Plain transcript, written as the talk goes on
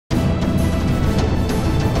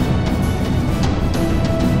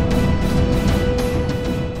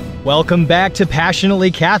Welcome back to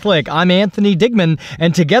Passionately Catholic. I'm Anthony Digmann,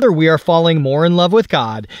 and together we are falling more in love with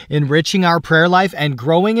God, enriching our prayer life and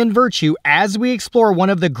growing in virtue as we explore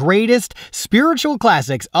one of the greatest spiritual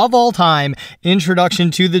classics of all time,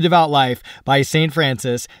 Introduction to the Devout Life by St.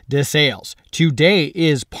 Francis de Sales. Today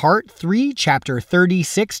is Part 3, Chapter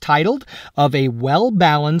 36, titled, Of a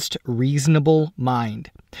Well-Balanced, Reasonable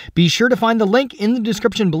Mind. Be sure to find the link in the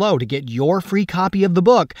description below to get your free copy of the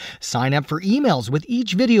book, sign up for emails with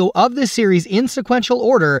each video of this series in sequential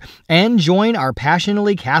order, and join our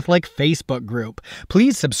Passionately Catholic Facebook group.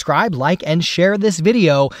 Please subscribe, like, and share this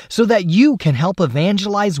video so that you can help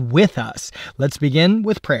evangelize with us. Let's begin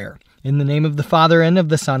with prayer. In the name of the Father, and of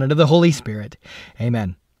the Son, and of the Holy Spirit.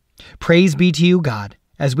 Amen. Praise be to you, God,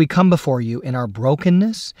 as we come before you in our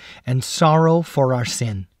brokenness and sorrow for our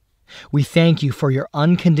sin. We thank you for your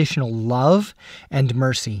unconditional love and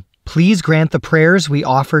mercy. Please grant the prayers we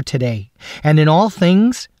offer today, and in all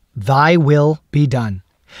things, thy will be done.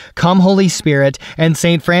 Come, Holy Spirit, and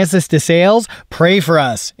St. Francis de Sales, pray for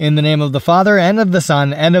us. In the name of the Father, and of the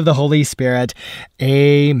Son, and of the Holy Spirit.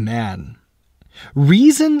 Amen.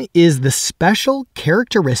 Reason is the special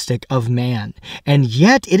characteristic of man, and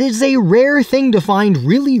yet it is a rare thing to find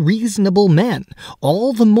really reasonable men,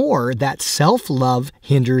 all the more that self-love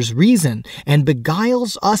hinders reason and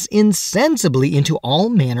beguiles us insensibly into all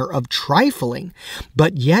manner of trifling,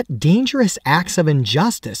 but yet dangerous acts of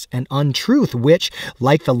injustice and untruth which,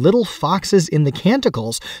 like the little foxes in the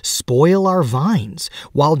Canticles, spoil our vines,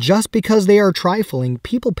 while just because they are trifling,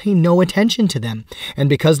 people pay no attention to them, and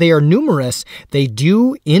because they are numerous, they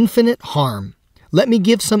do infinite harm. Let me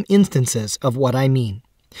give some instances of what I mean.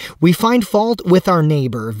 We find fault with our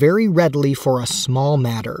neighbor very readily for a small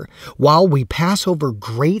matter, while we pass over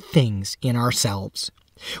great things in ourselves.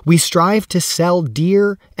 We strive to sell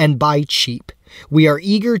dear and buy cheap. We are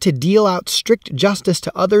eager to deal out strict justice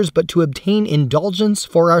to others, but to obtain indulgence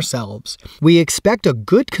for ourselves. We expect a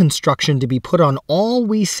good construction to be put on all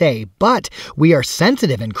we say, but we are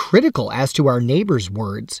sensitive and critical as to our neighbor's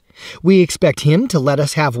words. We expect him to let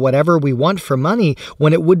us have whatever we want for money,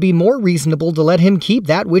 when it would be more reasonable to let him keep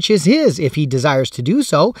that which is his, if he desires to do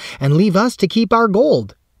so, and leave us to keep our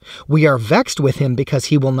gold. We are vexed with him because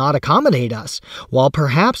he will not accommodate us, while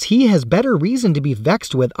perhaps he has better reason to be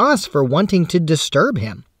vexed with us for wanting to disturb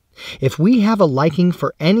him. If we have a liking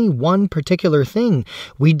for any one particular thing,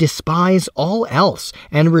 we despise all else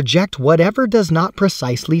and reject whatever does not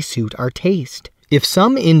precisely suit our taste. If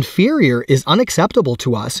some inferior is unacceptable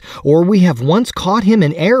to us, or we have once caught him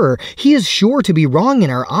in error, he is sure to be wrong in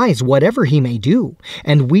our eyes, whatever he may do,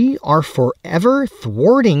 and we are forever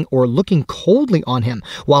thwarting or looking coldly on him,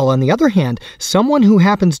 while on the other hand, someone who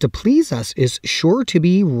happens to please us is sure to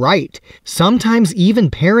be right. Sometimes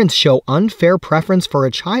even parents show unfair preference for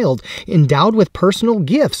a child endowed with personal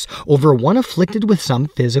gifts over one afflicted with some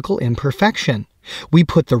physical imperfection. We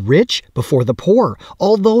put the rich before the poor,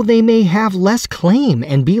 although they may have less claim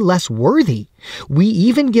and be less worthy. We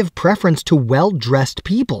even give preference to well-dressed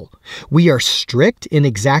people. We are strict in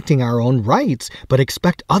exacting our own rights, but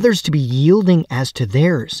expect others to be yielding as to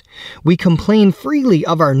theirs. We complain freely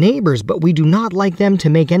of our neighbors, but we do not like them to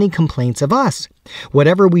make any complaints of us.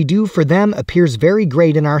 Whatever we do for them appears very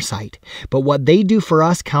great in our sight, but what they do for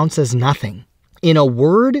us counts as nothing. In a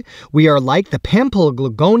word, we are like the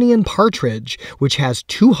Pamplagonian partridge, which has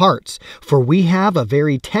two hearts, for we have a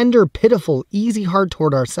very tender, pitiful, easy heart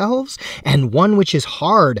toward ourselves, and one which is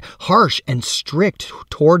hard, harsh, and strict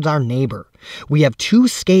towards our neighbor. We have two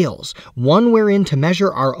scales, one wherein to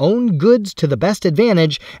measure our own goods to the best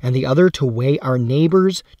advantage, and the other to weigh our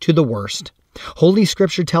neighbors to the worst. Holy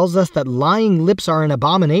Scripture tells us that lying lips are an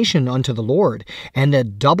abomination unto the Lord, and a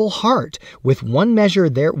double heart, with one measure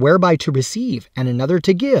there whereby to receive, and another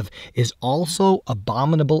to give, is also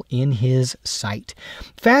abominable in his sight.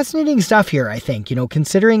 Fascinating stuff here, I think,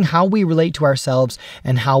 considering how we relate to ourselves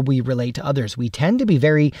and how we relate to others. We tend to be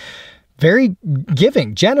very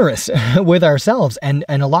giving, generous with ourselves, and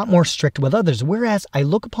a lot more strict with others. Whereas I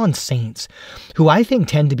look upon saints who I think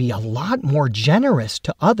tend to be a lot more generous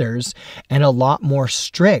to others and a lot more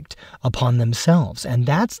strict upon themselves. And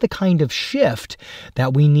that's the kind of shift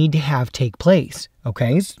that we need to have take place.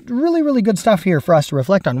 Okay, it's really, really good stuff here for us to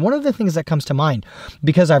reflect on. One of the things that comes to mind,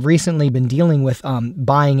 because I've recently been dealing with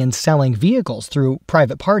buying and selling vehicles through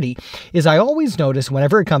private party, is I always notice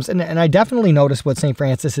whenever it comes, and I definitely notice what St.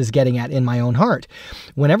 Francis is getting at in my own heart,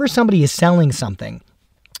 whenever somebody is selling something,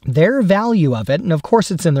 their value of it, and of course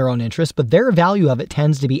it's in their own interest, but their value of it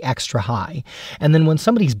tends to be extra high. And then when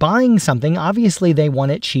somebody's buying something, obviously they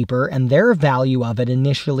want it cheaper, and their value of it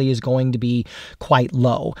initially is going to be quite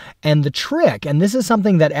low. And the trick, and this is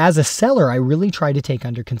something that as a seller, I really try to take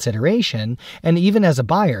under consideration, and even as a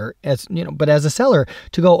buyer, but as a seller,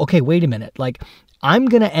 to go, okay, wait a minute, like, I'm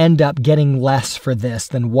going to end up getting less for this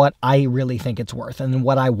than what I really think it's worth and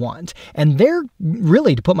what I want. And they're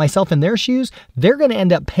really, to put myself in their shoes, they're going to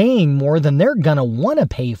end up paying more than they're going to want to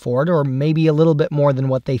pay for it, or maybe a little bit more than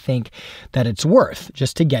what they think that it's worth,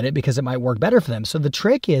 just to get it because it might work better for them. So the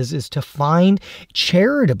trick is to find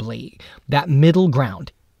charitably that middle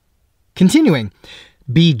ground. Continuing,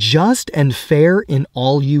 be just and fair in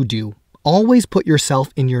all you do. Always put yourself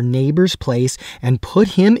in your neighbor's place and put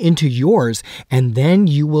him into yours, and then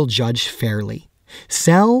you will judge fairly.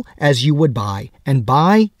 Sell as you would buy, and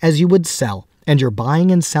buy as you would sell, and your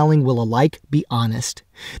buying and selling will alike be honest.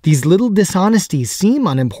 These little dishonesties seem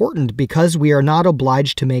unimportant because we are not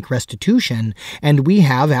obliged to make restitution, and we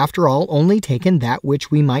have, after all, only taken that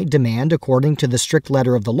which we might demand according to the strict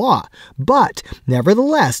letter of the law. But,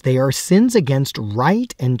 nevertheless, they are sins against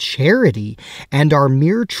right and charity, and are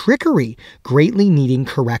mere trickery, greatly needing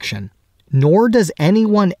correction. Nor does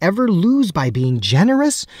anyone ever lose by being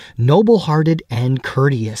generous, noble-hearted, and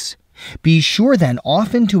courteous. Be sure then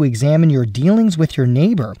often to examine your dealings with your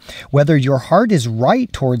neighbor, whether your heart is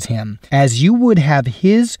right towards him, as you would have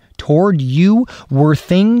his toward you were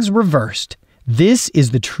things reversed. This is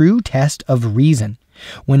the true test of reason.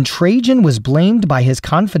 When Trajan was blamed by his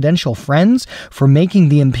confidential friends for making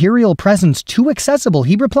the imperial presents too accessible,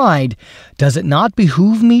 he replied, "Does it not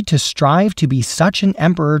behoove me to strive to be such an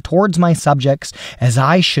emperor towards my subjects as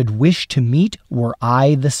I should wish to meet were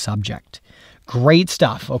I the subject?" Great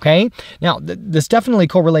stuff, okay? Now, this definitely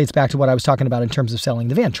correlates back to what I was talking about in terms of selling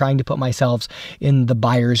the van, trying to put myself in the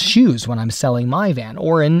buyer's shoes when I'm selling my van,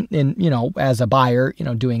 or in as a buyer,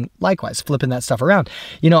 doing likewise, flipping that stuff around.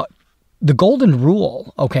 The golden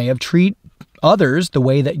rule, okay, of treat others the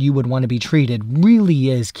way that you would want to be treated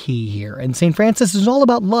really is key here. And St. Francis is all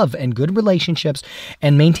about love and good relationships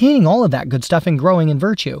and maintaining all of that good stuff and growing in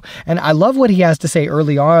virtue. And I love what he has to say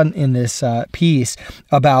early on in this piece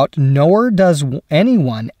about, nor does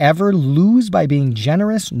anyone ever lose by being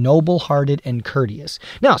generous, noble-hearted, and courteous.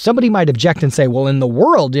 Now, somebody might object and say, well, in the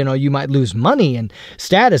world, you might lose money and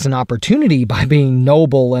status and opportunity by being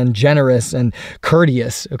noble and generous and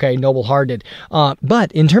courteous, okay, noble-hearted.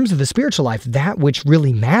 But in terms of the spiritual life, that which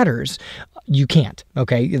really matters, you can't,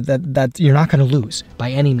 okay? That you're not going to lose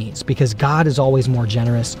by any means, because God is always more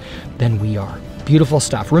generous than we are. Beautiful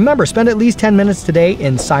stuff. Remember, spend at least 10 minutes today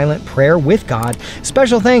in silent prayer with God.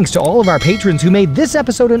 Special thanks to all of our patrons who made this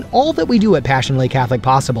episode and all that we do at Passionately Catholic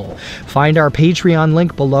possible. Find our Patreon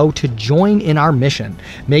link below to join in our mission.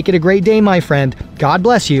 Make it a great day, my friend. God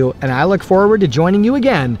bless you, and I look forward to joining you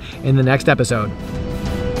again in the next episode.